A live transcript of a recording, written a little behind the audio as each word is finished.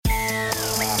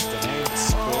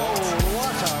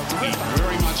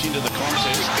much into the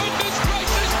contest. Goodness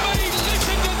gracious me,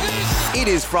 listen to this! It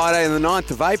is Friday the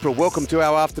 9th of April. Welcome to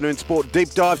our afternoon sport deep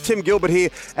dive. Tim Gilbert here,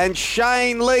 and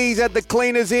Shane Lee's at the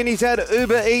Cleaners Inn. He's had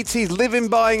Uber Eats. He's living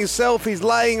by himself. He's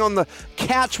laying on the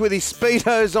couch with his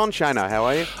Speedos on. Shano, how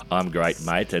are you? I'm great,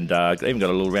 mate, and even got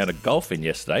a little round of golf in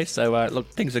yesterday. So, look,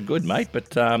 things are good, mate,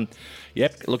 but...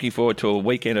 Yep, looking forward to a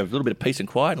weekend of a little bit of peace and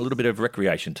quiet and a little bit of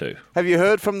recreation too. Have you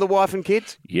heard from the wife and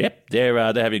kids? Yep, they're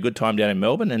having a good time down in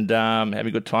Melbourne and having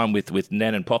a good time with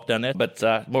Nan and Pop down there. But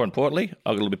more importantly, I've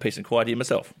got a little bit of peace and quiet here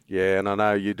myself. Yeah, and I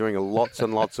know you're doing lots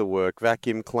and lots of work.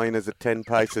 Vacuum cleaners at 10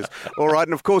 paces. All right,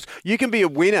 and of course, you can be a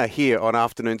winner here on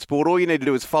Afternoon Sport. All you need to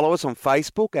do is follow us on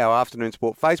Facebook, our Afternoon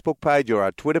Sport Facebook page or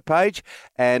our Twitter page,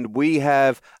 and we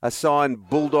have a signed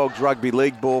Bulldogs Rugby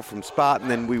League ball from Spartan,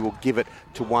 and we will give it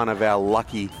to one of our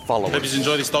lucky followers. Hope you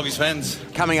enjoy this, Doggies fans.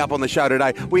 Coming up on the show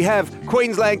today, we have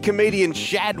Queensland comedian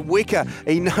Shad Wicker.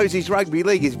 He knows his rugby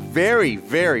league is very,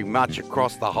 very much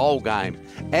across the whole game.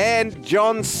 And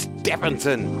John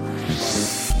Stephenson.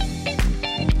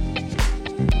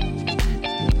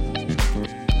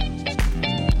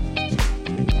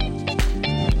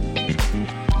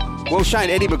 Well, Shane,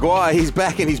 Eddie Maguire, he's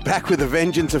back, and he's back with a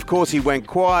vengeance. Of course, he went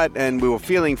quiet, and we were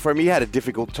feeling for him. He had a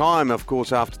difficult time, of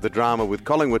course, after the drama with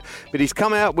Collingwood. But he's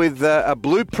come out with a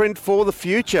blueprint for the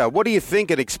future. What do you think?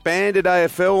 An expanded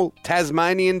AFL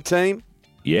Tasmanian team?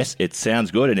 Yes, it sounds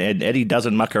good, and Eddie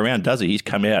doesn't muck around, does he? He's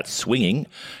come out swinging.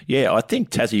 Yeah, I think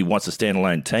Tassie wants a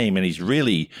standalone team, and he's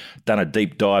really done a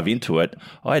deep dive into it.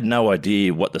 I had no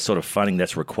idea what the sort of funding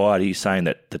that's required. He's saying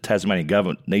that the Tasmanian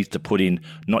government needs to put in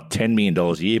not $10 million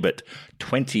a year, but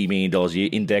 $20 million a year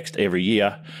indexed every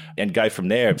year and go from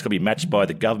there. It's going to be matched by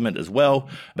the government as well,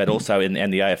 but also in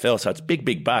the AFL. So it's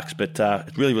big bucks, but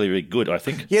it's really, really, really good, I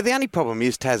think. Yeah, the only problem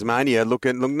is Tasmania. Look,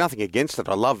 nothing against it.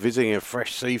 I love visiting a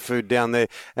fresh seafood down there,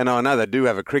 and I know they do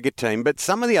have a cricket team, but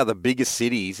some of the other bigger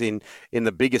cities in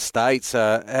the bigger states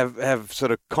have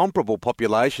sort of comparable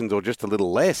populations or just a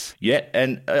little less. Yeah,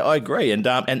 and I agree. And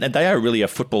they are really a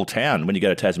football town when you go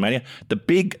to Tasmania. The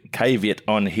big caveat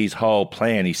on his whole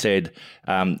plan, he said,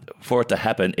 for it to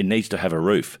happen, it needs to have a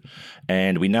roof.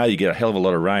 And we know you get a hell of a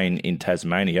lot of rain in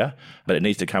Tasmania, but it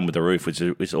needs to come with a roof, which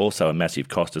is also a massive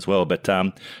cost as well. But,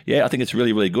 yeah, I think it's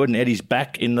really, really good. And Eddie's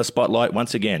back in the spotlight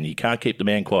once again. You can't keep the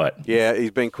man quiet. Yeah,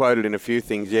 he's been quoted in a few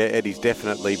things. Yeah, Eddie's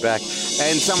definitely back.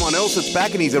 And someone else that's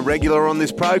back, and he's a regular on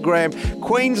this program,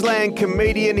 Queensland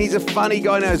comedian. He's a funny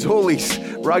guy, knows all his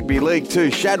rugby league too,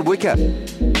 Shad Wicker.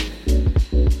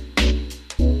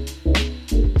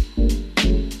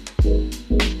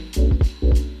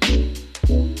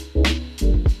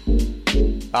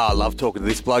 I love talking to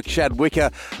this bloke, Shad Wicker,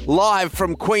 live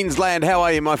from Queensland. How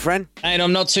are you, my friend? Hey,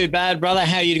 I'm not too bad, brother.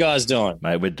 How are you guys doing?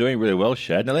 Mate, we're doing really well,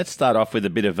 Shad. Now, let's start off with a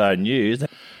bit of news.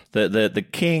 The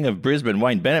king of Brisbane,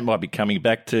 Wayne Bennett, might be coming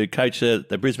back to coach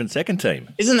the Brisbane second team.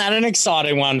 Isn't that an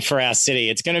exciting one for our city?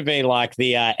 It's going to be like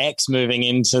the ex moving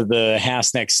into the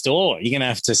house next door. You're going to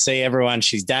have to see everyone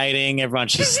she's dating, everyone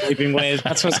she's sleeping with.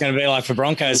 That's what it's going to be like for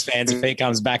Broncos fans if he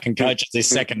comes back and coaches this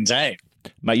second team.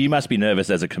 Mate, you must be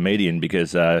nervous as a comedian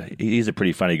because he's a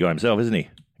pretty funny guy himself, isn't he? He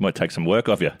might take some work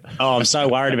off you. Oh, I'm so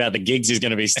worried about the gigs he's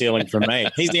going to be stealing from me.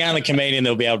 He's the only comedian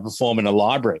that'll be able to perform in a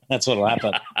library. That's what'll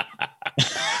happen.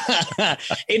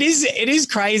 It is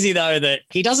crazy, though, that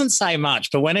he doesn't say much,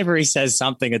 but whenever he says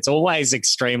something, it's always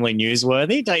extremely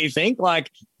newsworthy, don't you think? Like,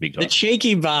 the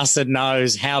cheeky bastard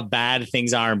knows how bad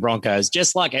things are in Broncos,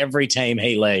 just like every team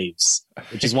he leaves,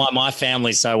 which is why my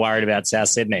family's so worried about South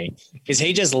Sydney, because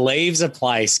he just leaves a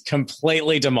place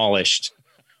completely demolished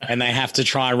and they have to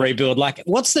try and rebuild. Like,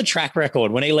 what's the track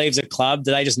record? When he leaves a club, do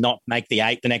they just not make the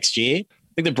 8 the next year?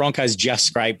 I think the Broncos just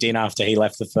scraped in after he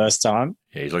left the first time.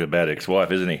 Yeah, he's like a bad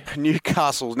ex-wife, isn't he?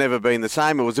 Newcastle's never been the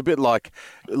same. It was a bit like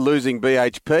losing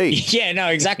BHP. Yeah, no,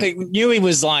 exactly. Knew he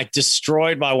was like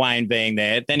destroyed by Wayne being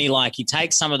there. Then he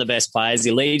takes some of the best players.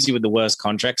 He leaves you with the worst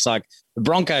contracts. Like, the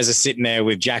Broncos are sitting there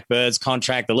with Jack Bird's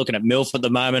contract. They're looking at Milf at the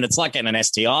moment. It's like getting an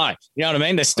STI. You know what I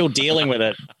mean? They're still dealing with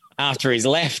it after he's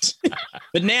left.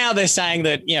 But now they're saying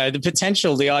that, you know, the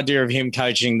potential, the idea of him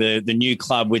coaching the new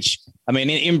club, which, I mean,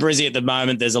 in Brizzy at the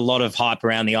moment, there's a lot of hype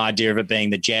around the idea of it being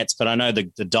the Jets, but I know the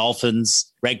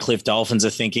Dolphins, Redcliffe Dolphins, are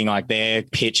thinking like their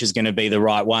pitch is going to be the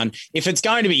right one. If it's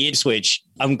going to be Ipswich,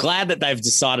 I'm glad that they've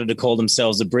decided to call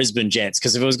themselves the Brisbane Jets,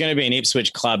 because if it was going to be an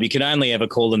Ipswich club, you could only ever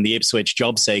call them the Ipswich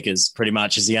Job Seekers, pretty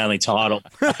much, is the only title.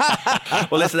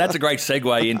 Well, that's a great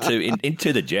segue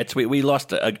into the Jets. We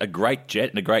lost a great Jet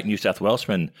and a great New South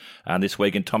Welshman this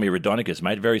week in Tommy Radonicus,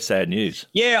 mate. Very sad news.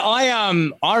 Yeah,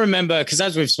 I remember, because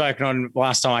as we've spoken on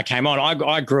last time I came on,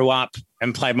 I grew up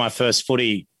and played my first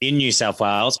footy in New South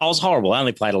Wales. I was horrible. I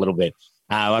only played a little bit.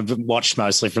 I've watched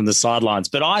mostly from the sidelines,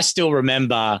 but I still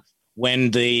remember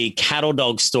when the cattle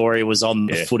dog story was on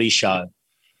the footy show.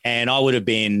 And I would have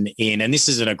been in, and this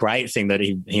isn't a great thing that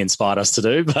he inspired us to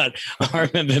do, but I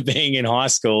remember being in high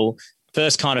school,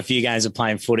 first kind of few games of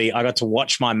playing footy, I got to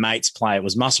watch my mates play. It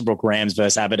was Muswellbrook Rams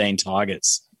versus Aberdeen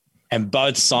Tigers. And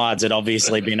both sides had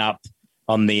obviously been up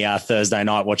on the Thursday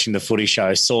night watching the footy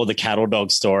show, saw the cattle dog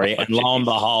story, and lo and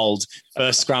behold,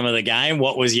 first scrum of the game,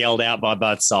 what was yelled out by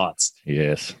both sides?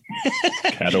 Yes.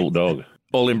 Cattle dog.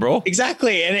 All in brawl?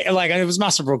 Exactly. And it was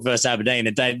Muswellbrook versus Aberdeen.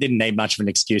 They didn't need much of an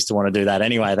excuse to want to do that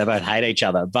anyway. They both hate each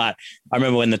other. But I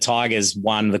remember when the Tigers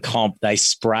won the comp, they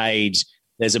sprayed,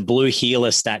 there's a blue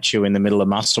heeler statue in the middle of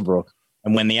Muswellbrook.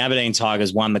 And when the Aberdeen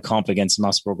Tigers won the comp against the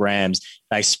Muswellbrook Rams,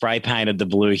 they spray painted the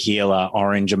blue heeler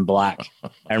orange and black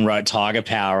and wrote Tiger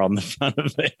Power on the front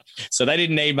of it. So they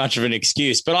didn't need much of an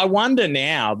excuse. But I wonder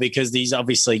now, because these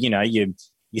obviously, you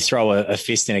throw a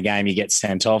fist in a game, you get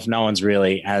sent off. No one's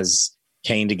really as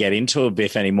keen to get into a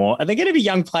biff anymore. Are there going to be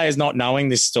young players not knowing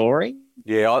this story?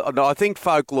 Yeah, I think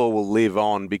folklore will live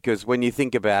on because when you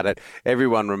think about it,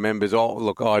 everyone remembers, oh,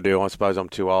 look, I do. I suppose I'm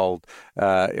too old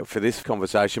for this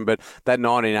conversation, but that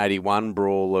 1981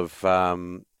 brawl of,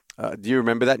 do you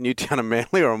remember that, Newtown and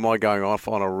Manly, or am I going off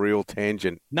on a real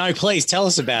tangent? No, please tell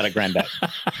us about it, Grandad.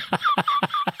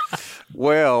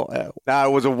 Well, no,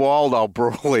 it was a wild old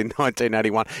brawl in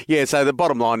 1981. Yeah, so the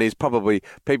bottom line is probably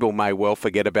people may well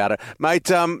forget about it. Mate,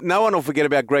 no one will forget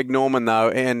about Greg Norman, though,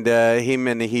 and him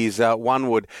and his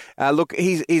OneWood. Look,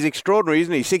 he's extraordinary,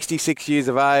 isn't he? 66 years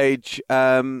of age,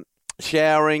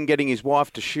 showering, getting his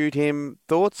wife to shoot him.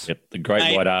 Thoughts? Yep, the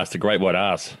great white ass.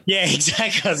 Yeah,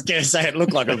 exactly. I was going to say it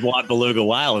looked like a white beluga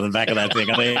whale in the back of that thing.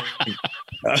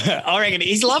 I reckon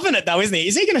he's loving it, though, isn't he?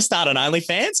 Is he going to start an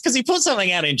OnlyFans? Because he put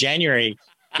something out in January,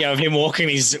 of him walking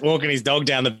his dog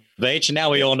down the beach, and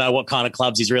now we all know what kind of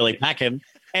clubs he's really packing.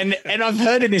 And I've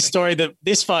heard in this story that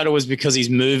this photo was because he's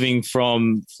moving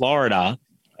from Florida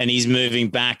and he's moving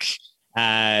back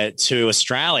to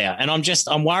Australia. And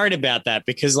I'm worried about that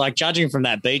because, judging from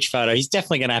that beach photo, he's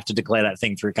definitely going to have to declare that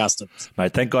thing through customs.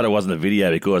 Mate, thank God it wasn't a video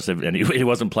because he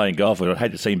wasn't playing golf. I'd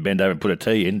hate to see him bend over and put a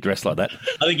tee in, dressed like that.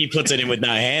 I think he puts it in with no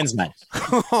hands, mate.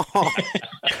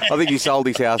 I think he sold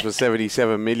his house for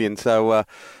 $77 million, so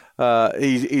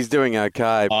he's doing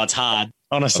okay. Oh, it's hard.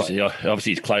 Honestly.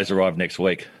 Obviously, his clothes arrived next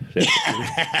week.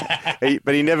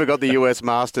 But he never got the US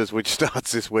Masters, which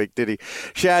starts this week, did he?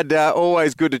 Shad,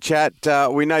 always good to chat.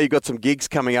 We know you've got some gigs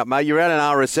coming up, mate. You're out in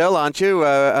RSL, aren't you?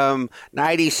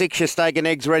 86, your steak and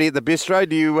eggs ready at the bistro.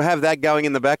 Do you have that going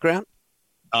in the background?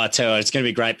 I tell you, it's going to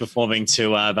be great performing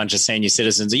to a bunch of senior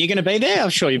citizens. Are you going to be there? I'm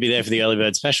sure you'd be there for the early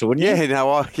bird special, wouldn't you? Yeah, no,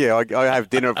 I have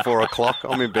dinner at 4 o'clock.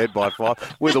 I'm in bed by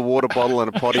 5 with a water bottle and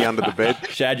a potty under the bed.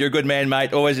 Shad, you're a good man,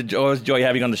 mate. Always enjoy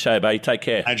having you on the show, babe. Take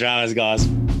care. No dramas, guys.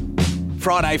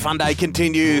 Friday Fun Day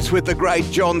continues with the great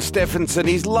John Stephenson.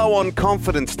 He's low on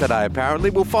confidence today, apparently.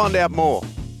 We'll find out more.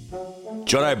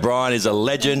 John O'Brien is a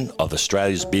legend of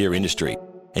Australia's beer industry.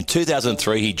 In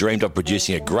 2003, he dreamed of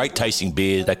producing a great tasting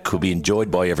beer that could be enjoyed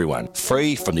by everyone,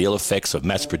 free from the ill effects of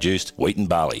mass-produced wheat and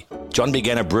barley. John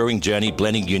began a brewing journey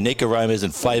blending unique aromas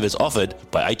and flavours offered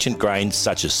by ancient grains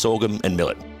such as sorghum and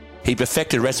millet. He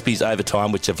perfected recipes over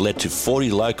time which have led to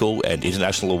 40 local and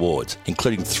international awards,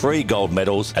 including 3 gold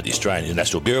medals at the Australian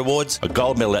International Beer Awards, a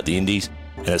gold medal at the Indies,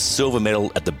 and a silver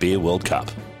medal at the Beer World Cup.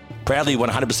 Proudly 100%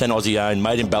 Aussie-owned,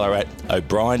 made in Ballarat,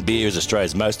 O'Brien Beer is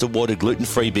Australia's most awarded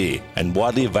gluten-free beer and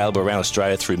widely available around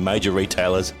Australia through major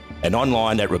retailers and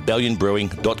online at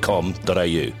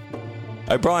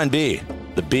rebellionbrewing.com.au. O'Brien Beer,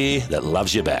 the beer that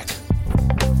loves you back.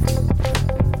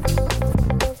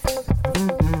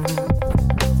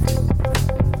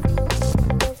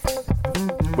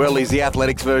 Well, he's the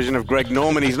athletics version of Greg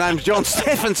Norman. His name's John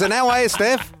Stephenson. How are you,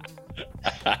 Steph?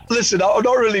 Listen, I'm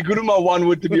not really good at my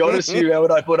OneWood, to be honest with you,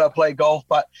 when I play golf,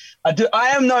 but I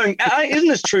am known, isn't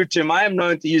this true, Tim? I am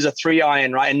known to use a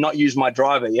 3-iron, right, and not use my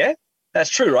driver, yeah? That's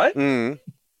true, right?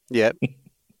 Yeah.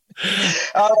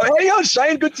 Hey,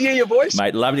 Shane, good to hear your voice.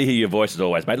 Mate, love to hear your voice as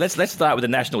always, mate. Let's start with the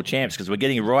national champs because we're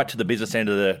getting right to the business end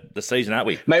of the season, aren't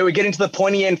we? Mate, we're getting to the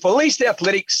pointy end for at least the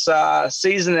athletics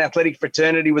season and athletic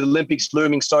fraternity with Olympics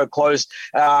looming so close.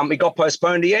 It got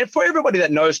postponed again. For everybody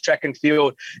that knows track and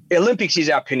field, Olympics is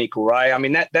our pinnacle, right? I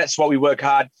mean, that's what we work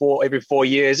hard for every 4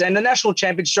 years. And the national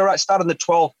championship, right, started on the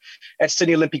 12th at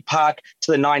Sydney Olympic Park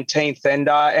to the 19th. And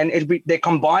they're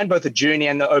combined, both the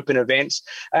junior and the open events.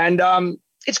 And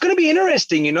it's going to be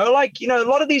interesting, a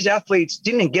lot of these athletes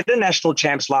didn't get the national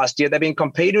champs last year. They've been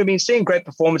competing. We've been seeing great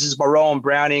performances by Rowan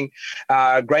Browning,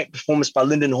 great performance by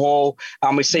Lyndon Hall.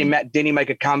 We've seen Matt Denny make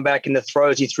a comeback in the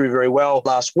throws. He threw very well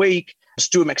last week.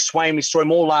 Stuart McSwain, we saw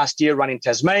him all last year running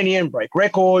Tasmania and break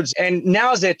records. And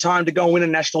now's their time to go and win a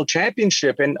national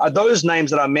championship. And those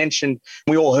names that I mentioned,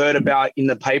 we all heard about in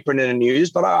the paper and in the news.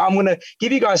 But I'm going to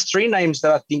give you guys 3 names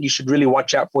that I think you should really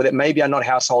watch out for that maybe are not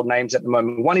household names at the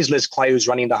moment. One is Liz Clay, who's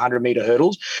running the 100-meter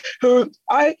hurdles, who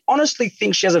I honestly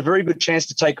think she has a very good chance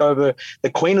to take over the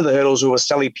queen of the hurdles, who was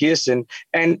Sally Pearson,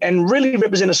 and really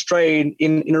represent Australia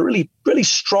in a really, really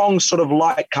strong sort of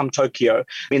light come Tokyo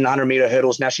in the 100-meter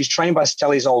hurdles. Now, she's trained by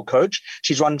Sally's old coach.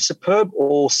 She's run superb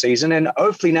all season, and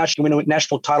hopefully now she can win a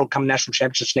national title come national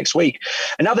championships next week.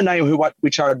 Another name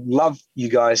which I'd love you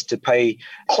guys to pay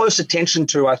close attention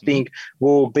to, I think,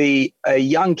 will be a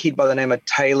young kid by the name of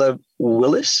Taylor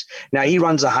Willis. Now, he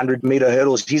runs 100-meter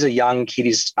hurdles. He's a young kid.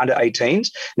 He's under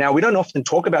 18s. Now, we don't often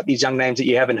talk about these young names that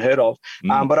you haven't heard of,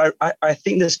 but I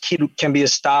think this kid can be a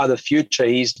star of the future.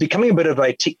 He's becoming a bit of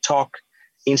a TikTok,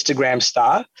 Instagram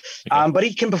star, but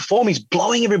he can perform. He's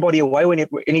blowing everybody away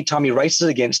anytime he races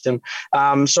against them.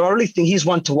 So I really think he's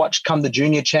one to watch come the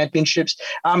junior championships.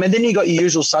 And then you got your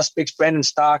usual suspects, Brandon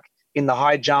Stark in the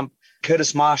high jump,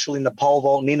 Curtis Marshall in the pole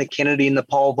vault, Nina Kennedy in the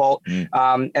pole vault,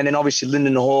 and then obviously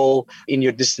Lyndon Hall in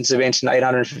your distance events in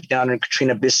 800 and 1500,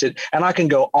 Katrina Bissett. And I can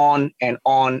go on and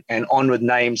on and on with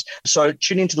names. So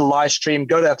tune into the live stream,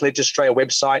 go to the Athletics Australia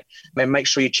website, and make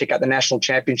sure you check out the national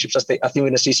championships. I think we're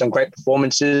going to see some great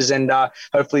performances, and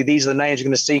hopefully these are the names you're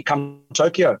going to see come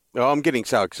Tokyo. Oh, I'm getting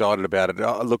so excited about it.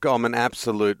 Look, I'm an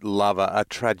absolute lover, a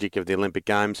tragic of the Olympic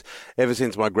Games. Ever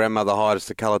since my grandmother hired us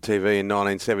to colour TV in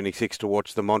 1976 to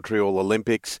watch the Montreal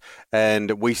Olympics,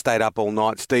 and we stayed up all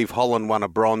night. Steve Holland won a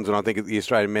bronze, and I think the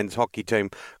Australian men's hockey team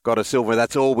got a silver.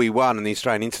 That's all we won, and the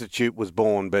Australian Institute was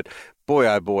born. But boy,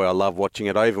 oh boy, I love watching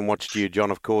it. I even watched you, John,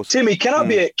 of course. Timmy, can I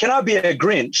be a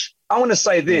Grinch? I want to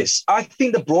say this. I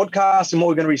think the broadcast and what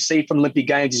we're going to receive from Olympic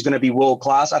Games is going to be world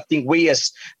class. I think we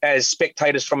as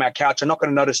spectators from our couch are not going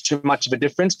to notice too much of a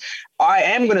difference. I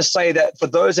am going to say that for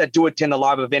those that do attend a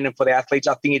live event and for the athletes,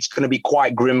 I think it's going to be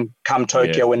quite grim come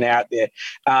Tokyo when they're out there.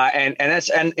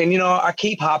 And you know, I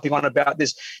keep harping on about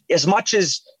this. As much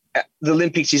as the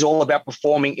Olympics is all about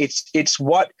performing, it's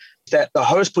what that the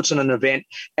host puts on an event,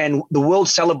 and the world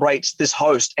celebrates this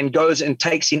host and goes and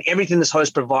takes in everything this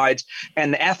host provides,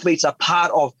 and the athletes are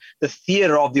part of the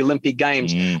theater of the Olympic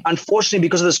Games. Unfortunately,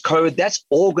 because of this COVID, that's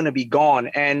all going to be gone,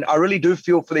 and I really do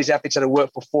feel for these athletes that have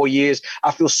worked for 4 years.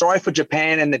 I feel sorry for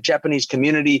Japan and the Japanese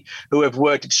community who have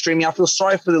worked extremely. I feel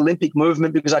sorry for the Olympic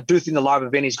movement, because I do think the live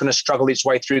event is going to struggle its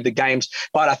way through the games,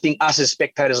 but I think us as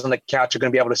spectators on the couch are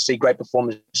going to be able to see great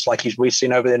performances like we've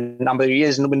seen over the number of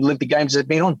years and when the Olympic Games have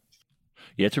been on.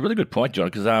 Yeah, it's a really good point, John,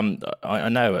 because I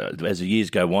know as the years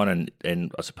go on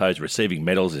and I suppose receiving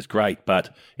medals is great,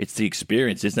 but it's the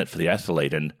experience, isn't it, for the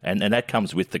athlete? And that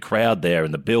comes with the crowd there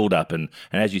and the build-up and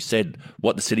as you said,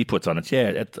 what the city puts on it.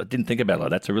 Yeah, I didn't think about it like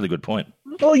that. That's a really good point.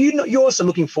 Well, you're also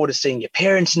looking forward to seeing your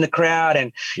parents in the crowd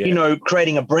and, you know,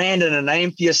 creating a brand and a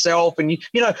name for yourself. And, you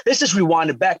know, let's just rewind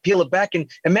it back, peel it back, and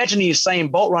imagine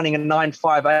Usain Bolt running a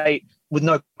 9.58 with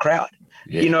no crowd.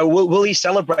 Yeah. You know, will he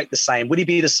celebrate the same? Would he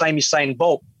be the same Usain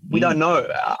Bolt? We don't know.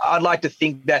 I'd like to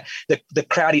think that the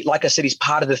crowd, like I said, is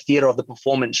part of the theatre of the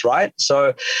performance, right?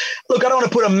 So, look, I don't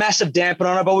want to put a massive damper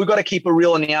on it, but we've got to keep it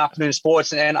real in the afternoon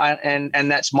sports, and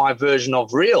that's my version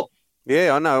of real.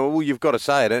 Yeah, I know. Well, you've got to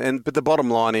say it. But the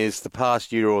bottom line is the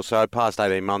past year or so, past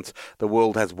 18 months, the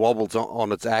world has wobbled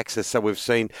on its axis. So we've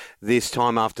seen this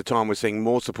time after time. We're seeing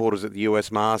more supporters at the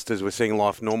US Masters. We're seeing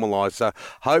life normalise. So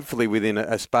hopefully within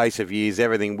a space of years,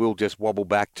 everything will just wobble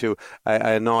back to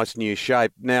a nice new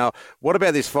shape. Now, what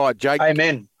about this fight, Jake?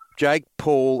 Amen. Jake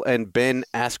Paul and Ben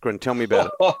Askren. Tell me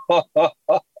about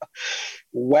it.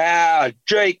 Wow,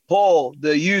 Jake Paul,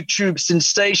 the YouTube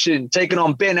sensation, taking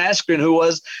on Ben Askren, who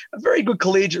was a very good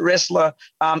collegiate wrestler,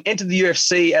 entered the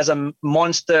UFC as a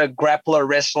monster grappler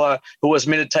wrestler who was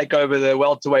meant to take over the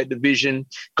welterweight division,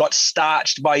 got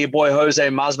starched by your boy Jose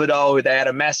Masvidal. They had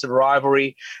a massive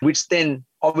rivalry, which then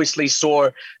obviously saw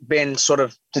Ben sort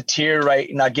of deteriorate,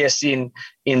 and I guess in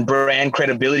brand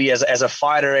credibility as a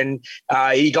fighter, and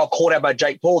he got caught out by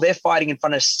Jake Paul. They're fighting in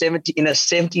front of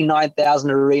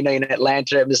 79,000 arena in Atlanta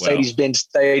at Mercedes-Benz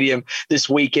Stadium this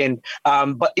weekend.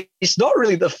 But it's not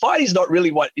really, the fight is not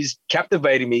really what is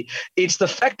captivating me. It's the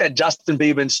fact that Justin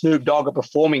Bieber and Snoop Dogg are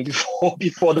performing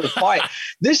before the fight.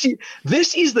 This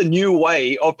is the new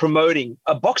way of promoting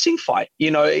a boxing fight, you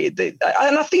know, and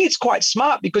I think it's quite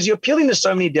smart because you're appealing to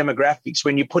so many demographics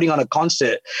when you're putting on a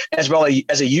concert as well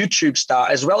as a YouTube star,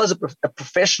 as well as a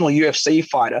professional UFC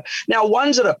fighter. Now,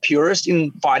 ones that are purists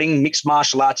in fighting, mixed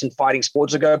martial arts and fighting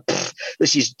sports, will go,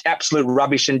 this is absolute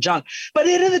rubbish and junk. But at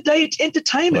the end of the day, it's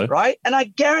entertainment, right? And I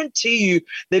guarantee you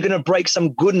they're going to break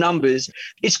some good numbers.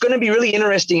 It's going to be really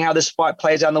interesting how this fight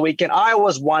plays out on the weekend. I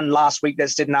was one last week that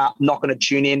said, nah, I'm not going to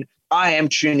tune in. I am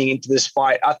tuning into this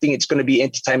fight. I think it's going to be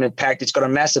entertainment packed. It's got a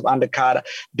massive undercard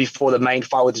before the main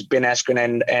fight with Ben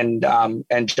Askren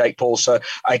and Jake Paul. So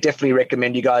I definitely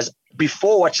recommend you guys,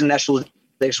 before watching the Nationals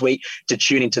next week, to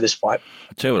tune into this fight.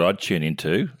 I'll tell you what I'd tune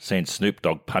into, seeing Snoop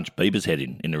Dogg punch Bieber's head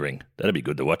in the ring. That'd be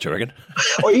good to watch, I reckon.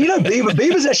 Oh, you know,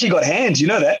 Bieber's actually got hands. You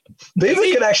know that?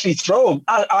 Bieber can actually throw them.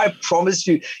 I promise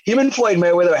you. Him and Floyd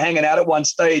Mayweather were hanging out at one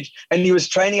stage, and he was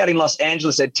training out in Los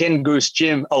Angeles at 10 Goose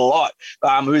Gym a lot,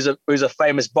 who's a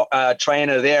famous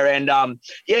trainer there. And,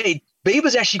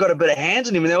 Bieber's actually got a bit of hands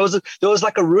on him. And there was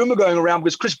like a rumor going around,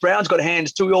 because Chris Brown's got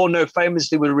hands too. We all know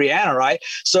famously with Rihanna, right?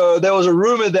 So there was a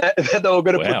rumor that they were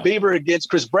going to put Bieber against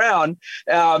Chris Brown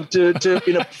to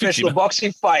in a professional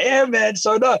boxing fight. Yeah, man.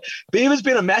 So no, Bieber's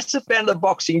been a massive fan of the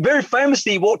boxing. Very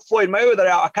famously, he walked Floyd Mayweather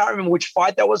out. I can't remember which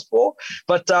fight that was for,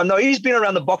 but no, he's been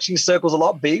around the boxing circles a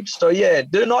lot, Biebs. So yeah,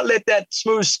 do not let that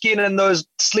smooth skin and those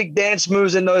slick dance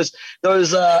moves and those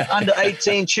under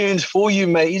 18 tunes fool you,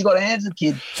 mate. He's got hands, the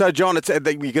kid. So, John,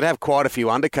 you could have quite a few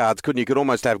undercards, couldn't you? You could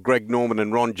almost have Greg Norman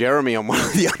and Ron Jeremy on one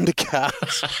of the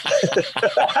undercards.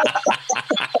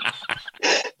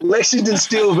 Lexington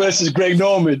Steele versus Greg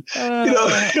Norman. I'll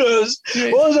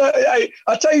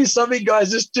tell you something, guys,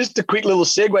 just a quick little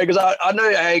segue, because I know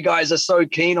you guys are so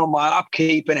keen on my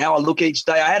upkeep and how I look each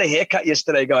day. I had a haircut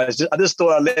yesterday, guys. I just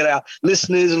thought I'd let our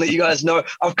listeners and let you guys know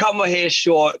I've cut my hair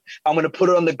short. I'm going to put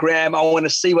it on the gram. I want to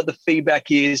see what the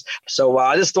feedback is. So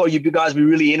I just thought you guys would be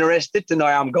really interested to know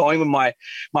how I'm going with my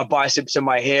biceps and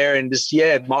my hair and just,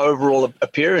 my overall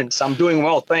appearance. I'm doing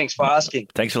well. Thanks for asking.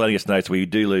 Thanks for letting us know. So we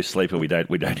do lose sleep and we don't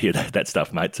hear that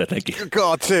stuff, mate. So thank you.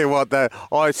 God, I'll tell you what,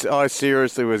 I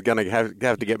seriously was going to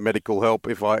have to get medical help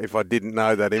if I didn't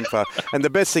know that info. And the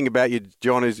best thing about you,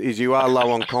 John, is you are low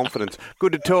on confidence.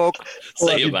 Good to talk.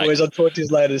 See you, boys. I'll talk to you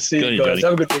later. See you, guys. Buddy.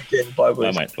 Have a good weekend. Bye,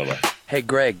 boys. Bye, mate. Bye-bye. Hey,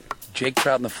 Greg, Jake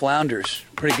Trout and the Flounders.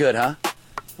 Pretty good, huh?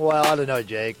 Well, I don't know,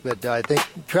 Jake, but I think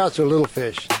trout's are little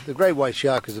fish. The great white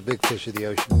shark is a big fish of the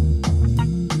ocean.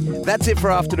 That's it for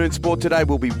Afternoon Sport today.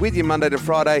 We'll be with you Monday to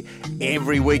Friday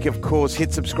every week, of course.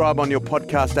 Hit subscribe on your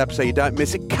podcast app so you don't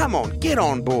miss it. Come on, get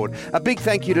on board. A big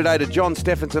thank you today to John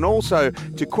Steffensen, also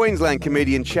to Queensland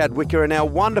comedian Chad Wicker, and our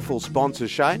wonderful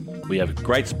sponsors, Shane. We have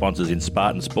great sponsors in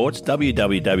Spartan Sports,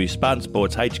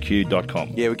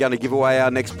 www.spartansportshq.com. Yeah, we're going to give away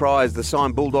our next prize, the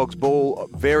signed Bulldogs ball,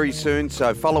 very soon.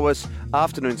 So follow us,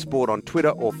 Afternoon Sport, on Twitter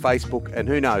or Facebook, and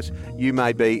who knows, you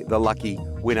may be the lucky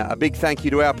winner. A big thank you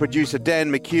to our producer,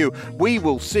 Dan McHugh. We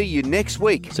will see you next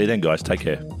week. See you then, guys. Take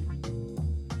care.